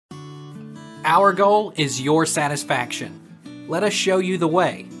Our goal is your satisfaction. Let us show you the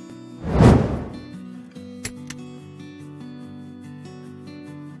way.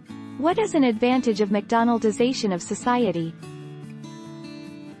 What is an advantage of Mcdonaldization of society?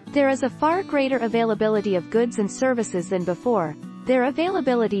 There is a far greater availability of goods and services than before. Their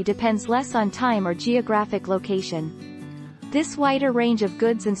availability depends less on time or geographic location. This wider range of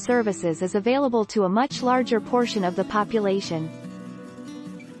goods and services is available to a much larger portion of the population.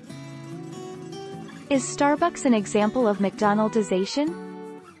 Is Starbucks an example of Mcdonaldization?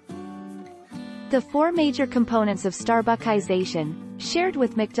 The four major components of Starbuckization, shared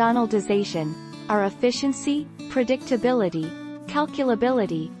with Mcdonaldization, are efficiency, predictability,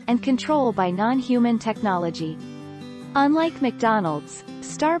 calculability, and control by non-human technology. Unlike McDonald's,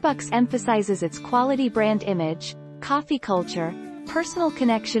 Starbucks emphasizes its quality brand image, coffee culture, personal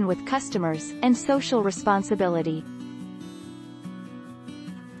connection with customers, and social responsibility.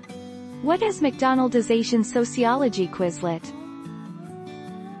 What is Mcdonaldization sociology Quizlet?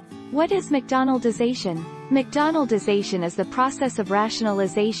 What is Mcdonaldization? Mcdonaldization is the process of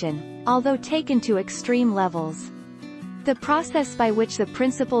rationalization, although taken to extreme levels. The process by which the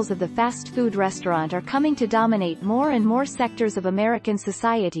principles of the fast food restaurant are coming to dominate more and more sectors of American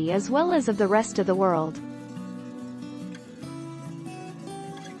society as well as of the rest of the world.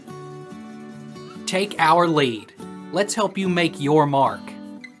 Take our lead. Let's help you make your mark.